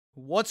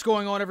What's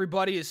going on,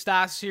 everybody? It's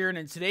Stas here, and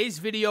in today's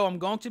video I'm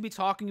going to be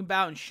talking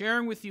about and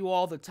sharing with you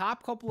all the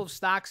top couple of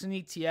stocks and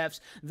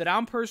ETFs that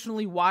I'm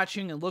personally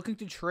watching and looking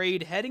to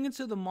trade heading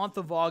into the month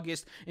of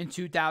August in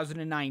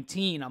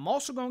 2019. I'm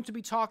also going to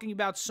be talking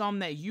about some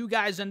that you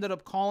guys ended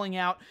up calling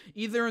out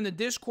either in the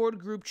Discord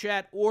group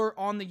chat or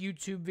on the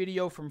YouTube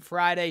video from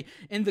Friday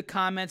in the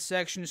comments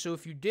section. So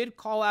if you did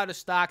call out a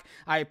stock,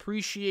 I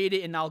appreciate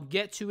it, and I'll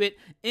get to it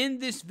in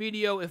this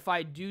video if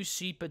I do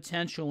see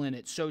potential in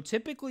it. So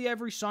typically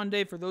every Sunday,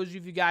 for those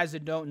of you guys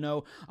that don't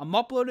know, I'm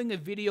uploading a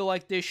video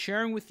like this,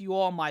 sharing with you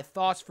all my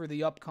thoughts for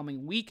the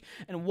upcoming week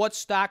and what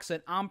stocks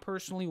that I'm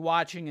personally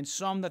watching and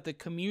some that the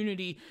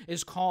community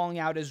is calling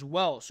out as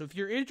well. So if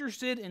you're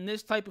interested in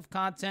this type of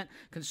content,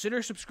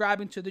 consider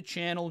subscribing to the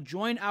channel,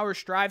 join our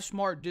Strive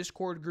Smart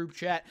Discord group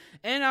chat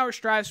and our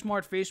Strive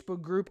Smart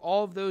Facebook group.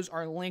 All of those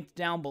are linked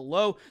down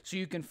below so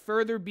you can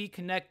further be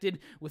connected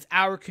with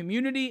our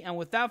community. And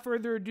without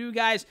further ado,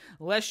 guys,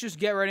 let's just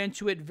get right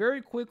into it.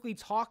 Very quickly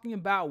talking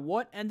about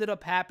what ended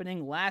up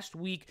happening last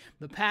week,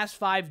 the past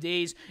 5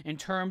 days, in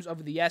terms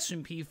of the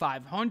S&P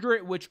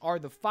 500, which are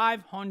the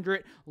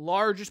 500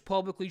 largest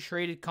publicly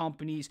traded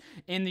companies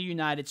in the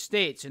United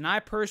States. And I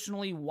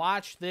personally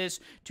watch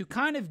this to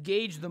kind of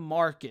gauge the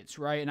markets,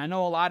 right? And I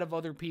know a lot of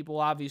other people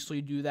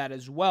obviously do that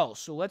as well.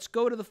 So let's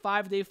go to the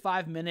 5-day,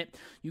 5-minute.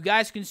 You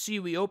guys can see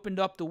we opened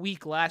up the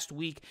week last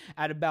week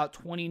at about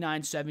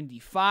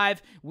 29.75.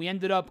 We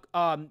ended up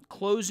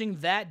closing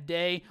that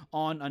day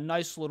on a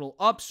nice little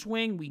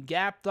upswing. We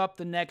gapped up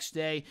the next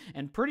day,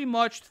 and pretty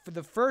much for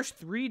the first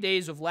 3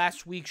 days of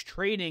last week's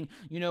trading,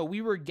 we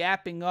were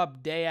gapping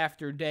up day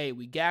after day.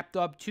 We gapped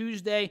up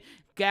Tuesday,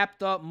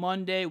 gapped up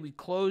Monday, we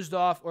closed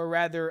off, or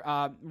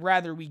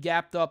rather we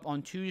gapped up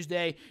on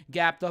Tuesday,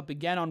 gapped up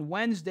again on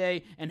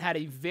Wednesday, and had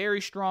a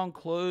very strong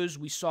close.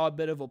 We saw a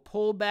bit of a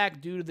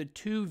pullback due to the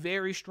two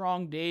very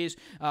strong days.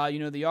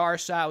 The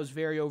RSI was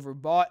very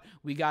overbought.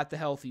 We got the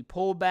healthy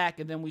pullback,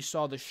 and then we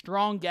saw the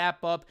strong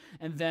gap up,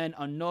 and then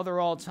another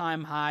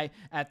all-time high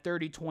at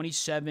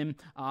 30.27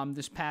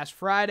 this past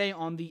Friday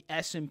on the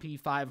S&P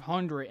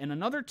 500. And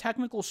another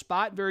technical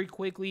spot, very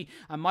quickly,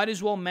 I might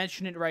as well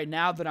mention it right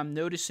now that I'm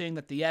noticing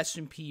that the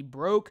S&P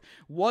broke,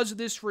 was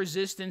this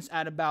resistance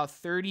at about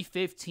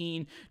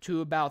 30.15 to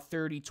about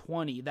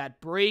 30.20.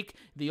 That break,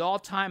 the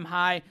all-time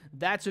high,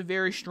 that's a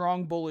very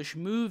strong bullish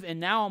move, and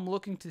now I'm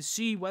looking to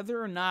see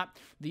whether or not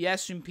the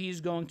S&P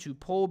is going to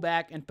pull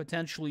back and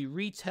potentially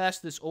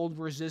retest this old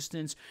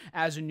resistance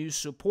as a new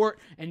support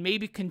and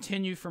maybe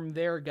continue from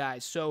there,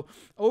 guys. So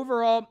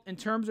overall, in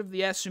terms of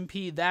the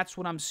S&P, that's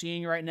what I'm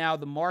seeing right now.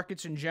 The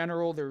markets in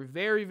general, they're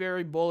very,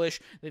 very bullish.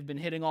 They've been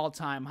hitting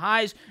all-time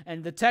highs,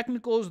 and the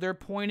technicals, they're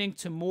pointing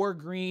to more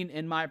green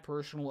in my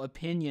personal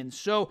opinion.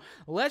 So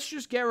let's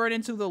just get right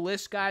into the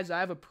list, guys. I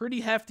have a pretty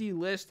hefty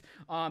list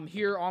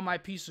here on my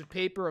piece of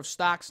paper of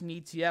stocks and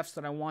ETFs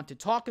that I want to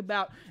talk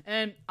about,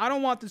 and I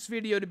don't want this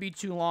video to be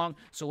too long,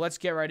 so let's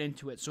get right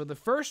into it. So the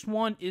first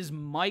one is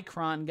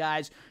Micron,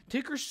 guys.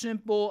 Ticker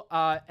symbol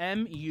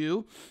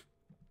MU.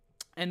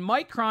 And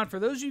Micron, for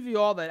those of you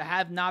all that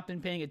have not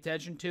been paying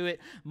attention to it,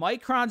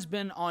 Micron's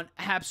been on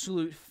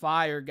absolute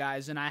fire,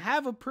 guys. And I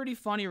have a pretty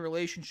funny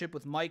relationship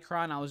with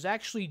Micron. I was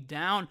actually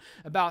down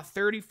about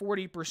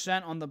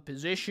 30-40% on the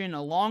position,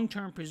 a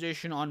long-term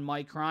position on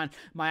Micron.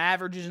 My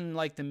average is in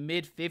like the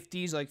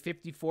mid-50s, like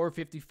 54,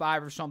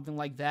 55 or something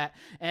like that.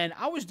 And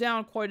I was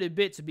down quite a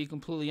bit, to be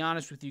completely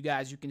honest with you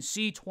guys. You can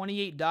see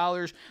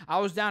 $28. I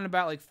was down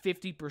about like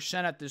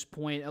 50% at this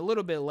point, a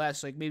little bit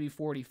less, like maybe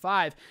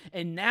 45.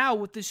 And now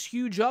with this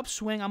huge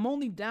upswing, I'm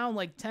only down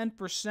like 10%,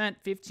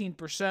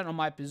 15% on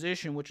my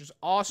position, which is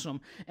awesome.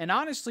 And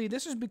honestly,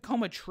 this has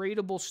become a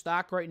tradable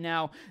stock right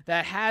now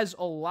that has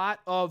a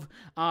lot of,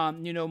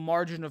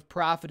 margin of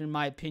profit, in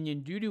my opinion,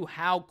 due to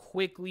how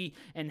quickly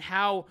and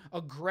how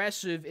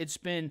aggressive it's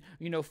been,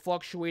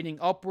 fluctuating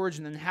upwards,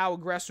 and then how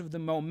aggressive the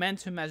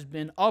momentum has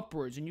been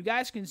upwards. And you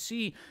guys can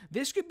see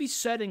this could be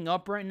setting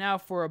up right now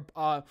for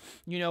a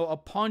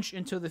punch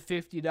into the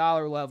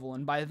 $50 level.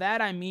 And by that,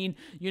 I mean,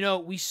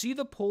 we see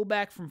the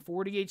pullback from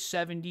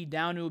 48.70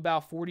 down to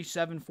about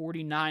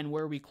 47.49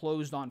 where we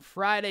closed on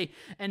Friday.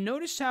 And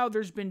notice how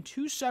there's been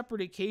two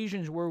separate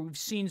occasions where we've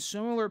seen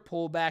similar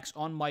pullbacks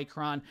on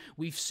Micron.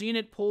 We've seen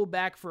it pull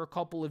back for a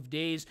couple of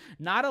days.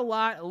 Not a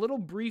lot, a little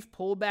brief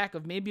pullback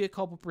of maybe a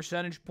couple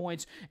percentage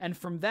points. And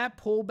from that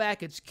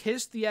pullback, it's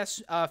kissed the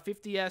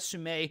 50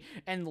 SMA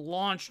and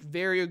launched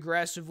very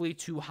aggressively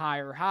to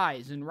higher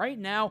highs. And right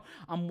now,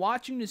 I'm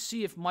watching to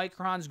see if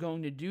Micron's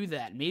going to do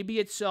that. Maybe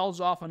it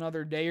sells off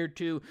another day or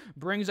two,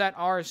 brings that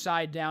RSI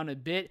down a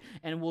bit,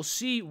 and we'll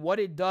see what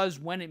it does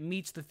when it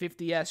meets the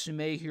 50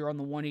 SMA here on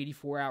the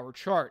 184-hour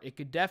chart. It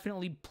could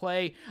definitely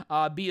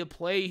be a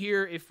play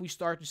here if we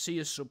start to see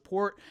a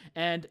support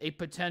and a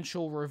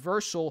potential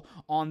reversal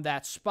on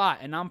that spot.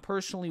 And I'm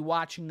personally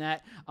watching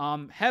that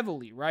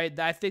heavily, right?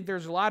 I think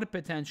there's a lot of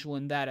potential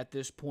in that at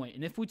this point.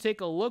 And if we take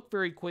a look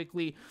very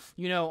quickly,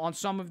 on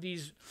some of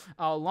these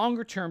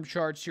longer term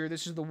charts here,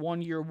 this is the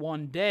 1 year,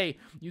 1 day,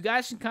 you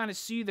guys can kind of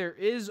see there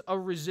is a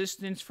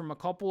resistance from a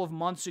couple of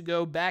months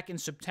ago back back in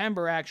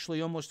September,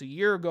 actually almost a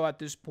year ago at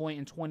this point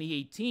in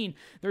 2018,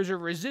 there's a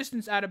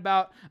resistance at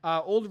about,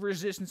 old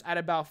resistance at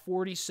about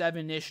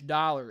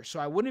 $47-ish. So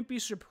I wouldn't be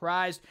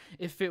surprised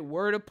if it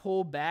were to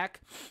pull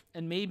back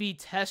and maybe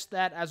test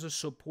that as a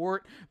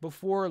support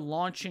before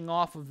launching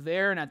off of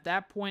there. And at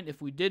that point,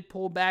 if we did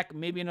pull back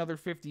maybe another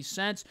 50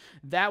 cents,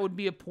 that would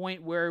be a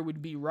point where it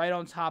would be right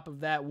on top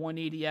of that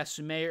 180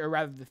 SMA, or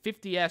rather the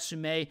 50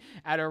 SMA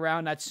at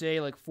around, I'd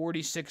say, like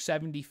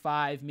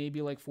 $46.75,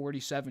 maybe like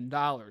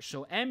 $47.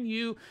 So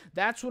MU,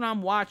 that's what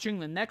I'm watching.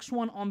 The next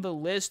one on the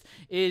list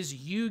is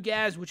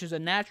UGAS, which is a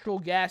natural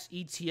gas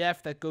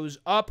ETF that goes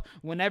up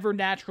whenever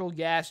natural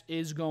gas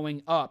is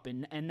going up.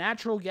 And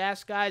natural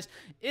gas, guys,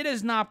 it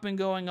has not been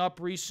going up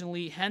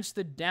recently, hence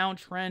the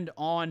downtrend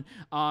on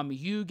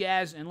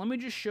UGAS. And let me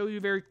just show you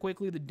very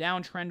quickly the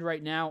downtrend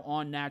right now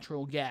on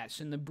natural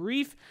gas. In the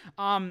brief,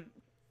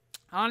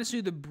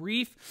 honestly, the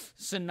brief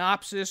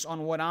synopsis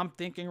on what I'm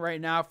thinking right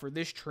now for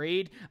this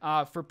trade,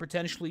 for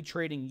potentially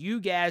trading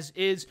UGAS,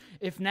 is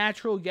if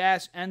natural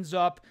gas ends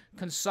up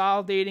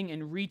consolidating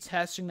and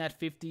retesting that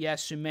 50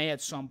 SMA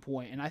at some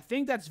point. And I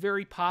think that's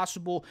very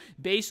possible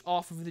based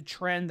off of the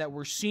trend that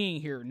we're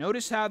seeing here.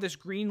 Notice how this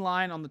green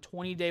line on the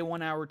 20-day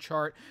 1-hour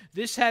chart,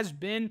 this has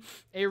been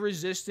a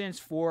resistance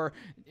for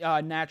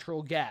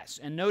natural gas.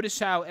 And notice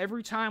how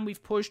every time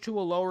we've pushed to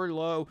a lower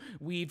low,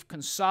 we've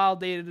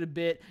consolidated a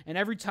bit, and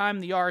every time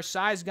the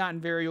RSI has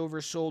gotten very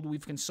oversold,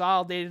 we've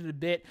consolidated a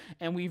bit,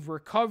 and we've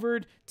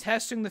recovered,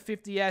 testing the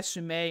 50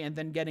 SMA, and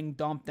then getting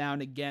dumped down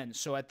again.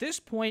 So at this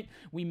point,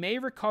 we may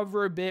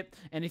recover a bit,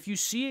 and if you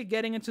see it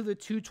getting into the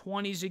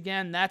 220s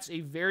again, that's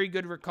a very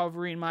good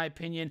recovery in my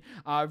opinion,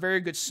 a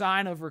very good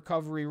sign of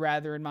recovery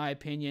rather in my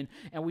opinion,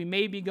 and we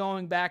may be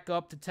going back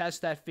up to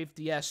test that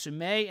 50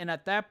 SMA, and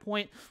at that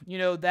point, you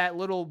know, that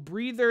little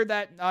breather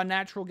that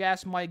natural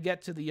gas might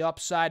get to the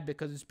upside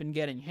because it's been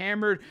getting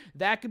hammered,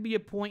 that could be a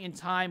point in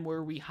time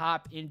where we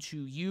hop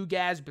into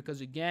UGAS,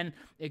 because again,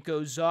 it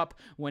goes up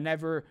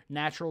whenever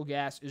natural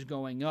gas is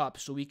going up.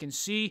 So we can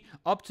see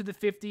up to the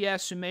 50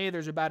 SMA,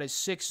 there's about a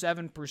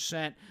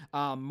 6-7%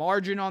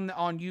 margin on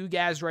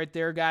UGAS right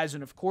there, guys.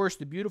 And of course,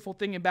 the beautiful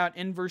thing about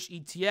inverse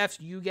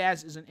ETFs,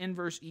 UGAS is an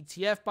inverse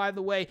ETF, by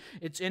the way.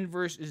 Its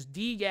inverse is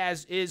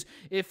DGAS, is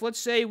if, let's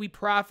say, we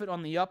profit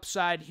on the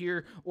upside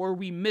here, or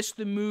we miss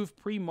the move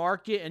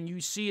pre-market and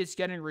you see it's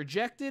getting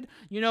rejected,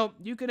 you know,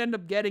 you could end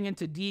up getting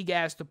into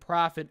DGAS to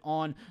profit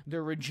on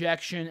the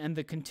rejection and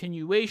the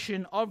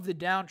continuation of the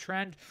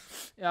downtrend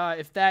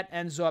if that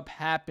ends up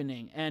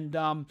happening.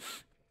 And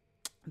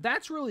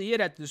that's really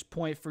it at this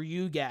point for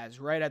you guys,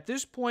 right? At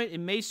this point, it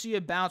may see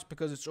a bounce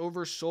because it's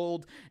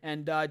oversold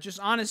and just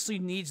honestly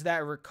needs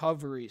that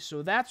recovery.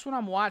 So that's what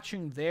I'm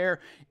watching there.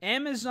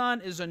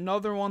 Amazon is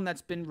another one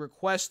that's been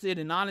requested,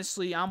 and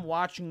honestly, I'm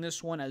watching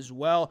this one as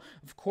well.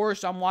 Of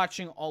course, I'm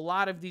watching a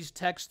lot of these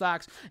tech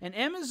stocks. And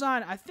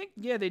Amazon, I think,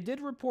 yeah, they did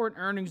report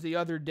earnings the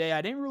other day.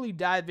 I didn't really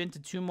dive into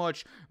too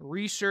much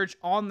research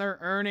on their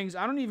earnings.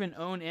 I don't even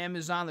own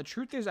Amazon. The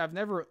truth is, I've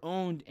never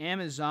owned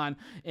Amazon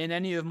in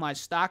any of my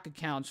stock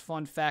accounts.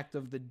 Fun fact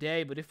of the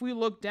day. But if we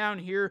look down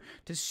here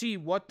to see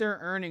what their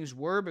earnings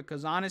were,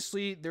 because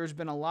honestly, there's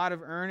been a lot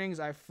of earnings.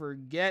 I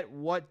forget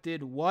what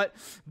did what.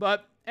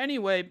 But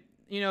anyway,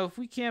 you know, if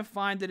we can't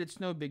find it, it's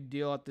no big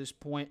deal at this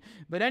point.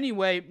 But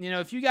anyway, you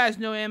know, if you guys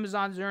know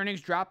Amazon's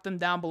earnings, drop them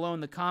down below in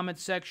the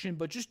comments section.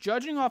 But just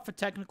judging off a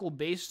technical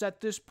basis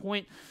at this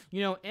point,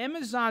 you know,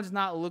 Amazon's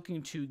not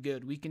looking too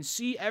good. We can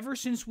see ever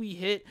since we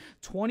hit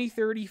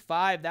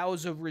 2035, that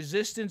was a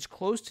resistance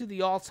close to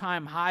the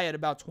all-time high at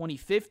about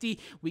 2050.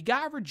 We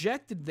got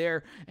rejected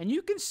there, and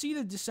you can see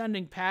the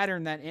descending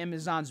pattern that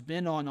Amazon's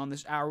been on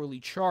this hourly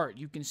chart.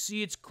 You can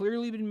see it's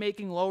clearly been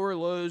making lower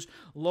lows,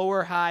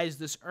 lower highs.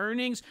 This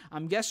earnings,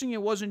 I'm guessing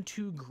it wasn't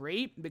too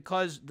great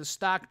because the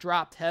stock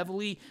dropped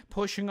heavily,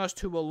 pushing us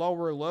to a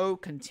lower low,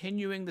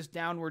 continuing this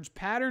downwards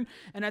pattern.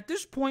 And at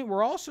this point,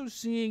 we're also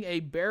seeing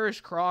a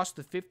bearish cross.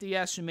 The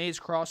 50 SMA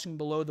is crossing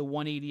below the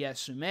 180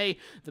 SMA.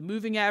 The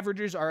moving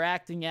averages are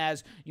acting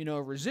as, you know,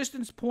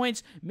 resistance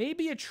points.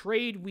 Maybe a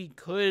trade we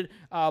could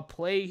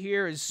play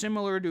here is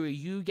similar to a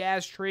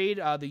UGAS trade,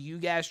 the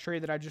UGAS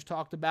trade that I just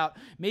talked about.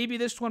 Maybe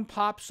this one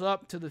pops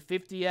up to the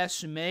 50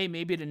 SMA,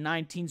 maybe to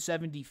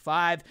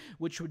 1975,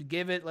 which would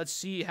give it, let's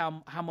see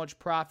how much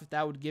profit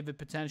that would give it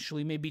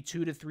potentially, maybe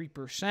 2 to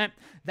 3%.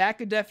 That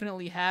could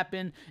definitely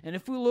happen. And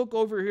if we look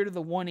over here to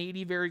the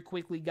 180 very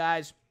quickly,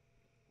 guys,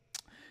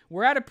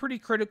 we're at a pretty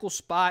critical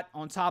spot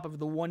on top of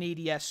the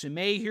 180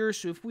 SMA here.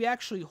 So if we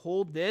actually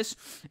hold this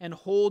and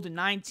hold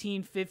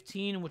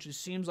 1915, which it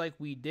seems like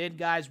we did,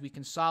 guys, we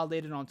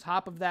consolidated on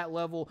top of that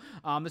level.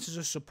 This is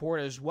a support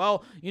as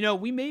well. You know,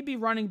 we may be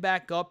running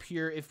back up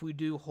here if we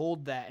do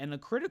hold that. And a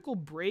critical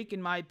break,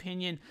 in my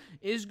opinion,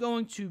 is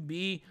going to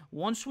be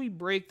once we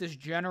break this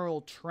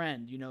general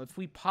trend. You know, if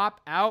we pop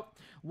out,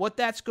 what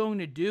that's going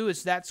to do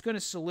is that's going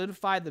to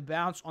solidify the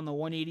bounce on the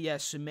 180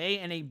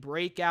 SMA and a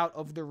breakout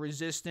of the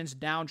resistance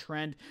downtrend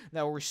downtrend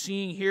that we're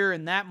seeing here,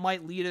 and that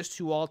might lead us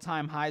to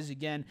all-time highs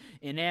again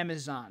in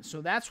Amazon.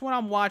 So that's what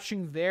I'm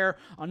watching there.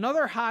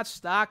 Another hot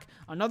stock,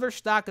 another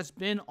stock that's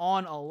been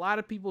on a lot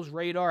of people's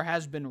radar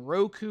has been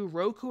Roku.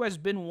 Roku has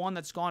been one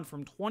that's gone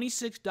from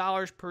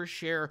 $26 per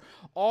share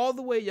all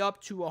the way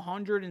up to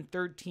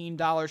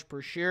 $113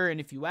 per share. And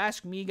if you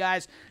ask me,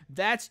 guys,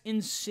 that's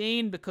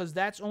insane because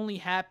that's only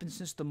happened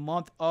since the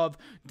month of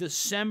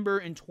December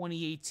in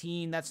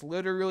 2018. That's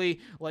literally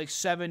like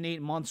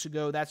 7-8 months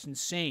ago. That's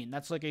insane.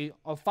 That's like a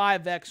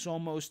 5x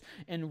almost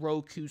in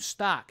Roku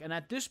stock. And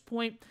at this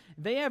point,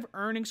 they have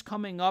earnings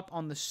coming up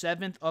on the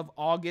 7th of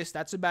August.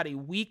 That's about a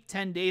week,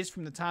 10 days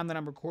from the time that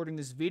I'm recording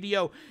this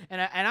video.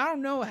 And I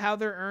don't know how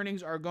their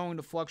earnings are going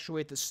to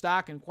fluctuate the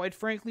stock. And quite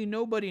frankly,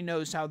 nobody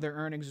knows how their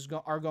earnings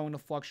are going to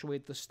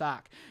fluctuate the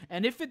stock.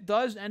 And if it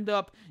does end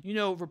up,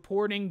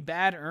 reporting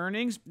bad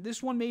earnings,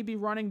 this one may be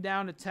running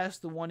down to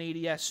test the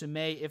 180 SMA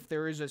if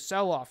there is a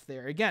sell-off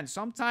there. Again,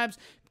 sometimes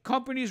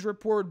companies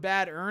report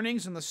bad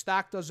earnings and the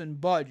stock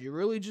doesn't budge. It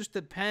really just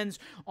depends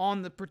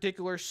on the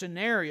particular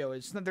scenario.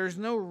 There's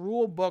no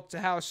rule book to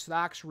how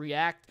stocks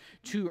react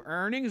to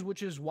earnings,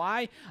 which is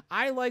why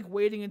I like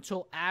waiting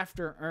until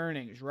after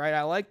earnings, right?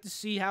 I like to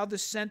see how the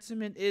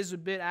sentiment is a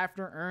bit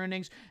after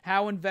earnings,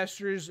 how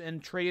investors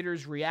and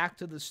traders react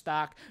to the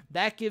stock.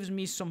 That gives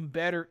me some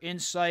better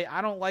insight.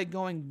 I don't like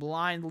going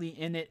blindly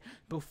in it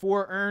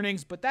before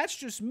earnings, but that's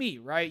just me,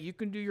 right? You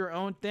can do your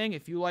own thing.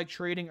 If you like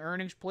trading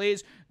earnings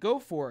plays, go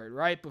for it,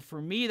 right? But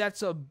for me,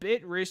 that's a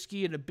bit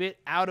risky and a bit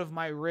out of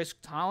my risk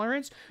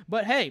tolerance.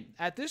 But hey,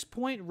 at this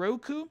point,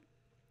 Roku,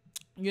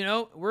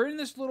 we're in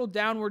this little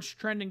downwards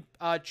trending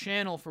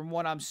channel from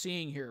what I'm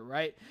seeing here,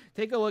 right?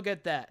 Take a look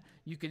at that.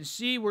 You can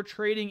see we're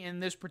trading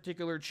in this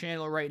particular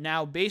channel right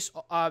now, based,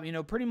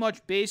 pretty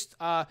much based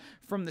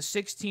from the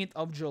 16th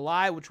of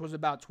July, which was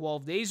about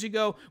 12 days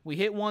ago. We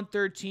hit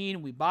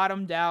 113. We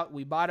bottomed out.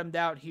 We bottomed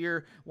out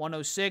here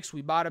 106.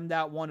 We bottomed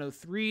out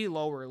 103,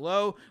 lower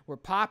low. We're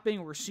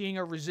popping. We're seeing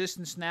a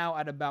resistance now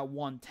at about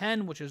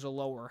 110, which is a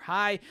lower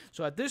high.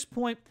 So at this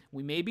point,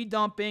 we may be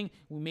dumping.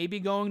 We may be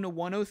going to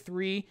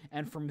 103,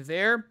 and from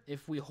there,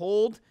 if we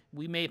hold,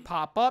 we may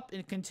pop up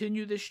and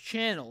continue this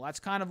channel. That's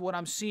kind of what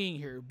I'm seeing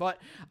here. But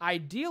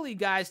ideally,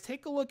 guys,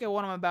 take a look at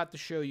what I'm about to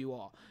show you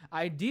all.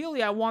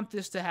 Ideally, I want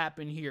this to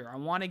happen here. I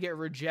want to get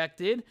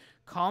rejected,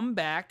 come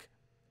back,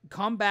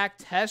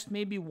 test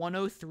maybe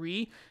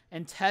 103,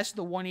 and test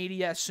the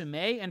 180 SMA.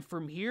 And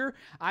from here,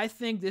 I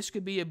think this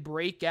could be a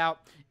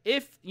breakout.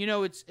 If,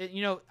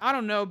 I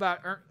don't know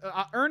about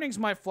earnings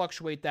might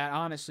fluctuate that,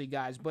 honestly,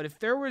 guys. But if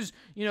there was,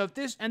 if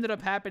this ended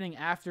up happening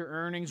after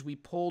earnings, we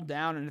pulled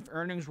down, and if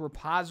earnings were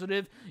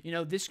positive,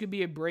 this could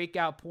be a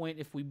breakout point.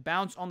 If we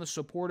bounce on the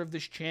support of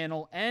this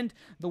channel and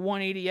the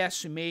 180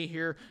 SMA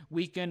here,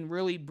 we can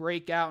really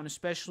break out, and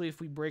especially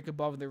if we break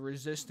above the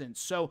resistance.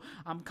 So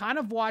I'm kind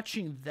of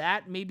watching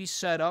that maybe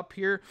set up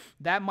here.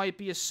 That might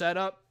be a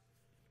setup.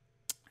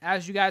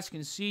 As you guys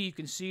can see, you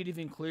can see it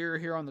even clearer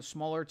here on the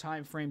smaller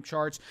time frame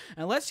charts.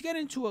 And let's get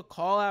into a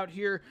call out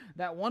here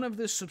that one of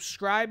the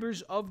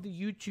subscribers of the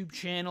YouTube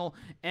channel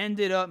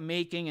ended up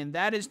making, and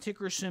that is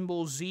ticker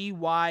symbol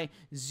ZYZI.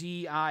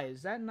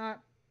 Is that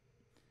not?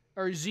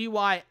 Or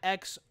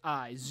ZYXI.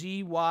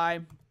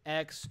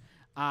 ZYXI.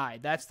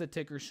 That's the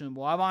ticker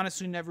symbol. I've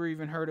honestly never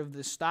even heard of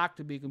this stock,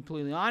 to be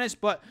completely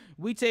honest, but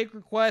we take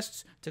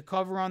requests to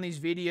cover on these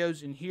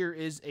videos, and here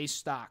is a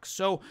stock.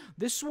 So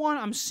this one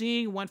I'm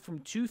seeing went from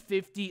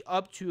 $2.50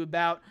 up to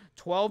about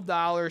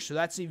 $12, so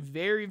that's a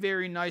very,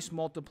 very nice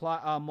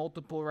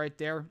multiple right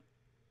there.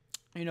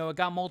 It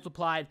got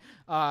multiplied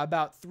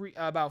about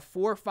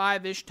 4 or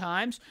 5-ish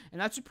times,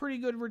 and that's a pretty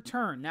good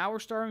return. Now we're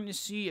starting to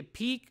see a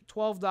peak,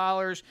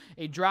 $12,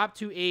 a drop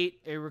to $8,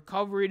 a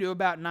recovery to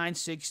about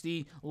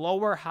 $9.60,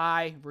 lower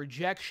high,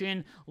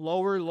 rejection,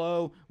 lower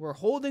low. We're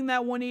holding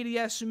that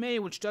 180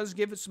 SMA, which does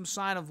give it some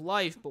sign of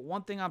life, but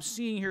one thing I'm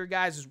seeing here,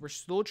 guys, is we're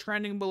still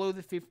trending below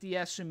the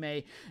 50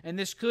 SMA, and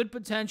this could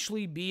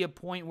potentially be a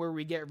point where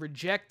we get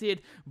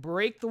rejected,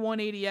 break the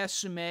 180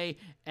 SMA,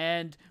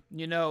 and,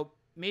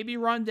 maybe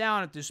run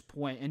down at this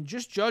point. And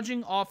just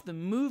judging off the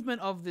movement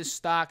of this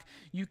stock,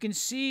 you can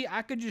see,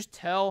 I could just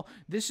tell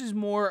this is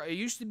more, it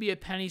used to be a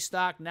penny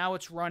stock, now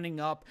it's running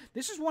up.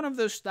 This is one of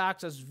those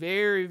stocks that's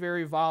very,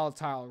 very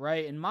volatile,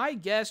 right? And my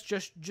guess,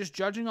 just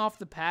judging off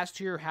the past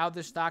here, how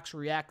this stock's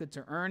reacted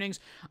to earnings,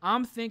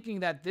 I'm thinking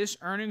that this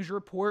earnings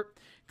report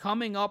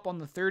coming up on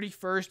the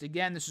 31st,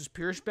 again, this is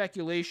pure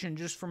speculation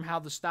just from how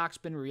the stock's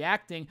been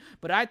reacting,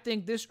 but I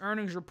think this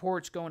earnings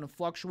report's going to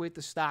fluctuate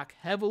the stock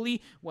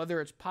heavily,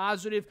 whether it's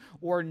positive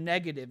or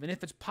negative. And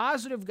if it's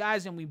positive,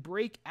 guys, and we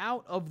break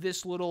out of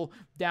this little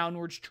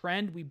downwards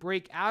trend, we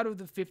break out of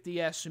the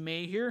 50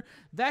 SMA here,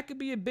 that could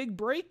be a big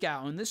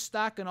breakout, and this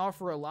stock can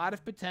offer a lot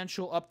of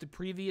potential up to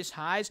previous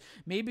highs,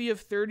 maybe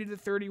of 30 to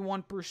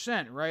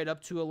 31%, right,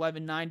 up to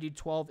 $11.90,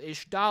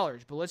 $12-ish.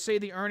 But let's say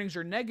the earnings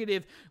are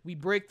negative, we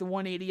break the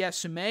 180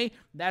 SMA,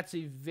 that's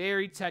a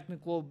very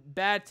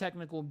bad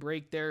technical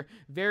break there,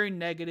 very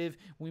negative.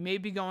 We may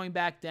be going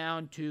back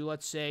down to,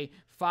 let's say,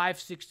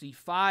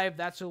 565.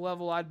 That's a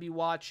level I'd be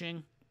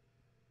watching.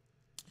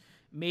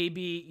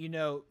 maybe,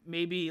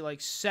 maybe like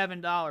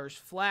 $7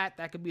 flat.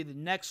 That could be the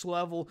next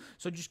level.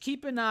 So just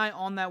keep an eye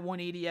on that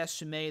 180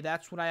 SMA.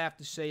 That's what I have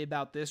to say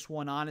about this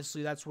one.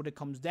 Honestly, that's what it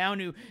comes down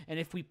to. And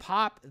if we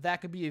pop,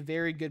 that could be a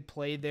very good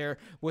play there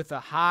with a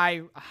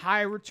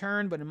high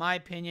return. But in my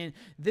opinion,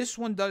 this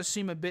one does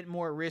seem a bit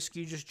more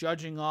risky, just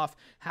judging off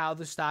how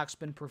the stock's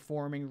been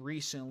performing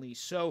recently.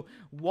 So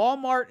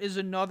Walmart is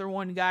another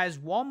one, guys.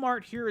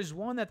 Walmart here is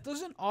one that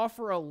doesn't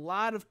offer a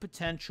lot of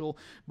potential,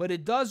 but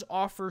it does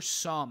offer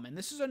some. And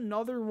this is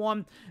another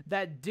one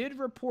that did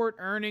report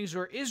earnings,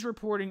 or is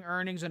reporting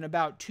earnings, in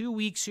about 2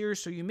 weeks here.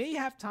 So you may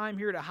have time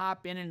here to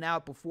hop in and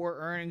out before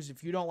earnings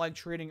if you don't like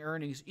trading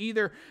earnings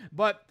either.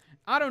 But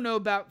I don't know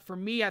about, for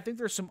me, I think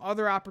there's some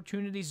other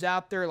opportunities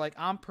out there. Like,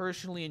 I'm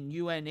personally in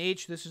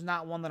UNH. This is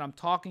not one that I'm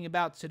talking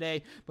about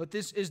today, but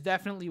this is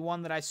definitely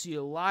one that I see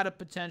a lot of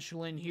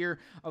potential in here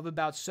of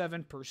about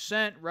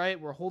 7%, right?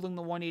 We're holding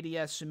the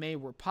 180 SMA,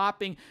 we're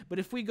popping. But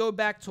if we go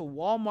back to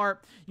Walmart,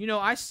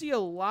 I see a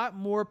lot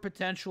more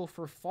potential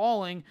for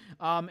falling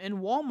in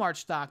Walmart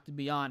stock, to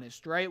be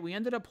honest, right? We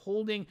ended up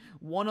holding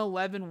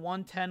 111,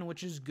 110,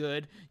 which is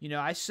good.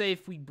 I say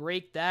if we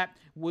break that,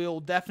 we'll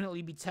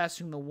definitely be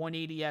testing the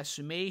 180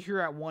 SMA here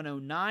at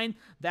 109.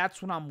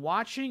 That's what I'm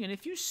watching. And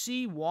if you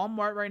see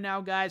Walmart right now,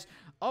 guys,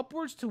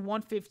 upwards to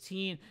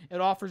 115,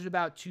 it offers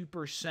about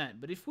 2%.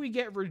 But if we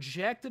get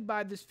rejected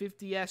by this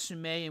 50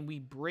 SMA and we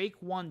break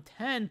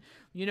 110,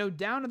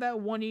 down to that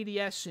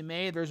 180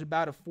 SMA, there's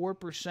about a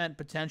 4%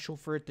 potential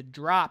for it to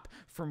drop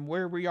from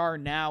where we are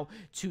now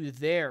to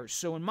there.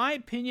 So in my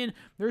opinion,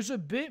 there's a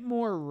bit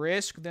more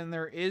risk than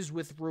there is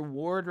with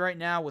reward right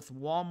now with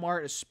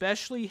Walmart,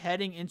 especially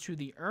heading into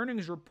the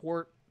earnings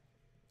report.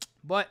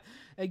 But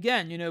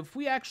again, if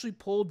we actually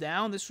pull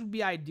down, this would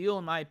be ideal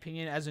in my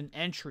opinion as an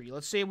entry.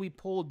 Let's say we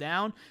pull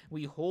down,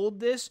 we hold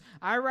this.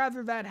 I'd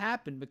rather that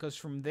happen, because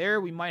from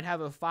there we might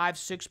have a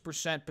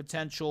 5-6%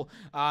 potential,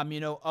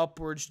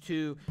 upwards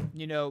to,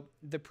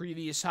 the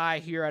previous high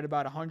here at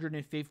about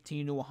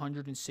 $115 to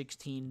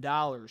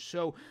 $116.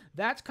 So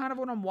that's kind of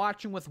what I'm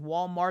watching with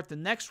Walmart. The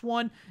next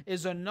one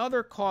is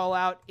another call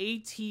out,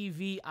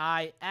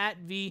 ATVI,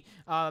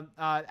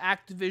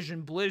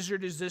 Activision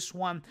Blizzard is this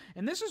one.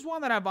 And this is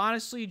one that I've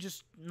honestly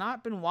just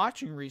not been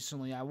watching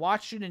recently. I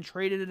watched it and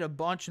traded it a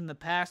bunch in the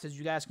past, as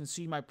you guys can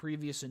see my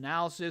previous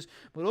analysis.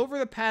 But over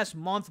the past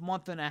month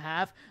and a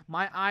half,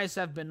 my eyes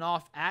have been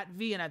off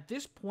ATV, and at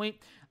this point,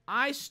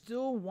 I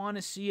still want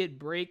to see it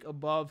break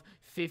above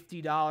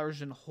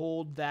 $50 and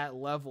hold that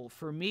level.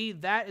 For me,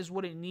 that is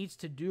what it needs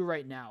to do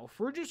right now. If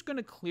we're just going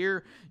to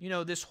clear,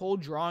 this whole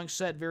drawing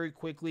set very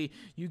quickly,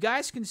 you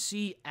guys can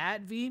see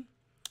ATV,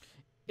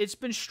 it's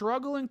been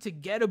struggling to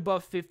get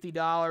above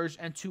 $50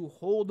 and to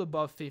hold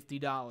above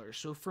 $50.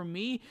 So for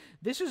me,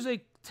 this is a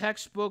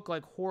textbook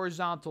like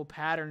horizontal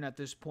pattern at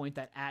this point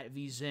that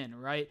ATV's in,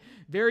 right?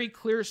 Very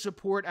clear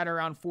support at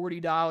around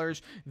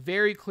 $40,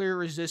 very clear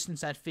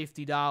resistance at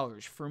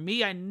 $50. For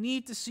me, I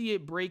need to see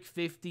it break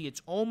 50.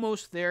 It's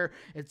almost there.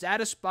 It's at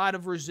a spot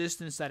of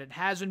resistance that it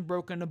hasn't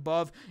broken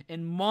above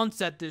in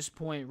months at this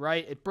point,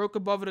 right? It broke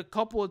above it a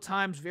couple of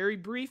times very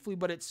briefly,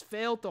 but it's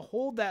failed to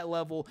hold that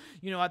level.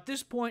 At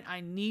this point, I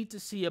need to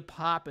see a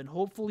pop, and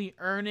hopefully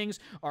earnings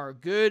are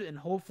good, and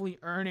hopefully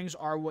earnings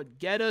are what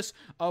get us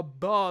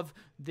above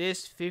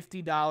this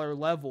 $50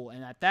 level.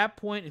 And at that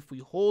point, if we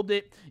hold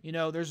it,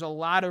 there's a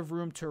lot of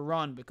room to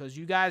run, because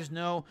you guys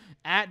know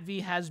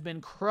ATV has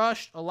been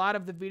crushed. A lot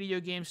of the video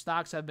game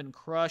stocks have been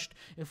crushed.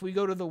 If we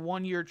go to the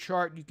 1-year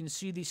chart, you can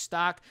see the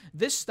stock.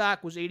 This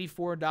stock was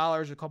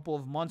 $84 a couple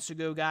of months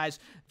ago, guys.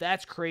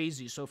 That's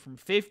crazy. So from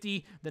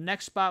 50, the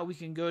next spot we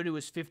can go to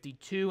is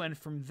 52, and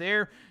from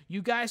there,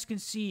 you guys can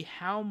see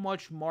how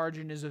much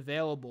margin is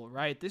available,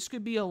 right? This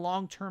could be a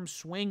long-term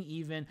swing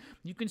even.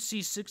 You can see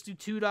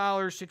 $62,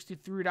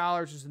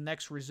 $63 is the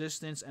next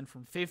resistance, and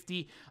from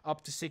 50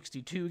 up to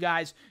 62,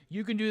 guys,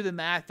 you can do the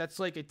math. That's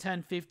like a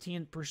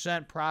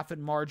 10-15% profit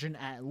margin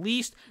at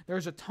least.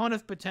 There's a ton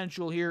of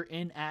potential here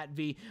in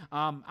ATV.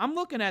 I'm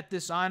looking at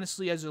this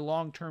honestly as a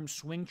long-term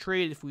swing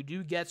trade. If we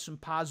do get some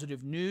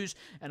positive news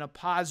and a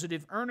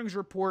positive earnings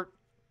report,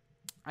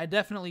 I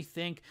definitely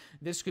think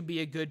this could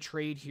be a good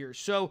trade here.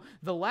 So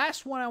the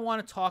last one I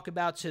want to talk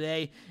about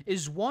today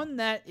is one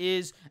that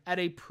is at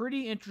a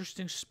pretty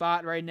interesting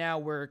spot right now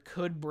where it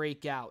could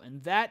break out,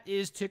 and that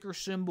is ticker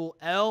symbol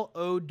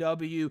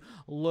LOW,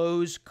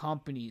 Lowe's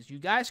Companies. You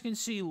guys can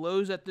see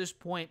Lowe's at this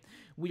point.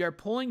 We are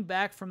pulling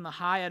back from the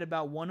high at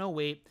about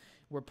 108.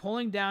 We're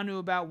pulling down to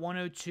about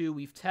 102.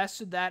 We've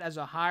tested that as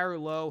a higher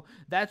low.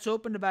 That's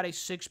opened about a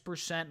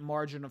 6%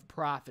 margin of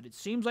profit. It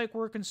seems like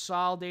we're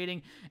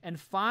consolidating and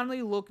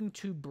finally looking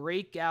to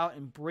break out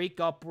and break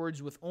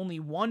upwards with only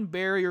one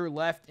barrier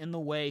left in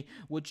the way,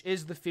 which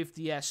is the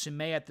 50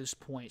 SMA at this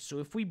point. So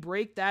if we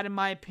break that, in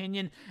my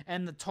opinion,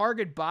 and the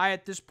target buy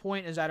at this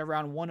point is at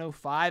around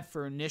 105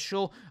 for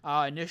initial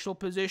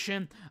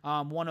position,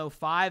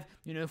 105.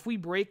 If we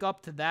break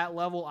up to that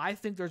level, I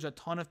think there's a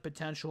ton of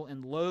potential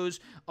in Lowe's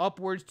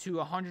upwards to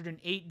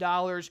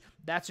 $108.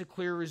 That's a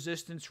clear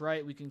resistance,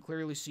 right? We can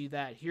clearly see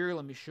that here.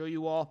 Let me show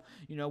you all.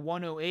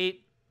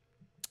 108.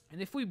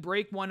 And if we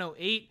break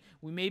 108,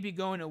 we may be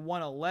going to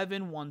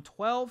 111,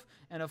 112.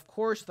 And of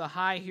course, the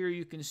high here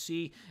you can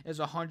see is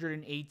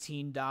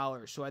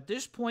 $118. So at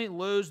this point,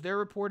 Lowe's, they're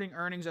reporting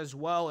earnings as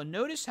well. And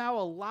notice how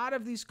a lot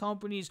of these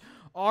companies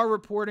are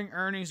reporting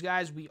earnings,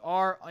 guys. We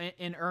are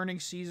in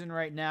earnings season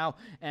right now,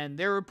 and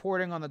they're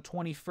reporting on the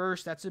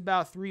 21st. That's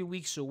about 3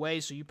 weeks away,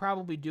 so you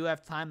probably do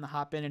have time to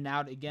hop in and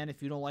out again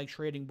if you don't like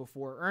trading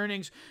before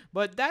earnings.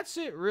 But that's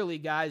it really,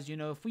 guys. You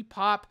know, if we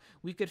pop,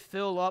 we could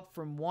fill up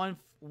from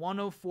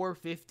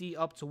 104.50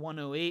 up to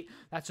 108.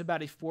 That's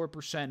about a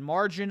 4%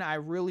 margin. I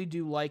really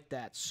do like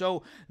that.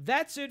 So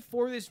that's it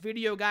for this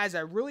video, guys.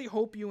 I really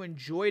hope you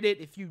enjoyed it.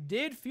 If you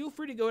did, feel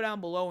free to go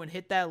down below and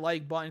hit that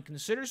like button.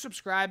 Consider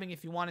subscribing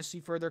if you want to see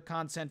further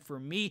content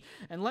from me.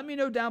 And let me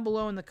know down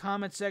below in the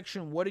comment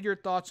section, what are your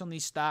thoughts on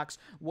these stocks?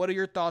 What are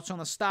your thoughts on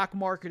the stock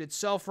market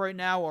itself right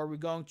now? Are we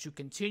going to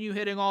continue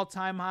hitting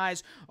all-time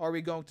highs? Are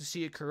we going to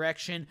see a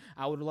correction?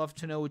 I would love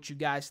to know what you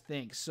guys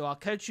think. So I'll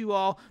catch you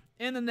all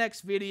in the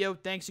next video.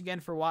 Thanks again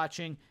for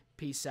watching.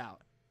 Peace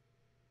out.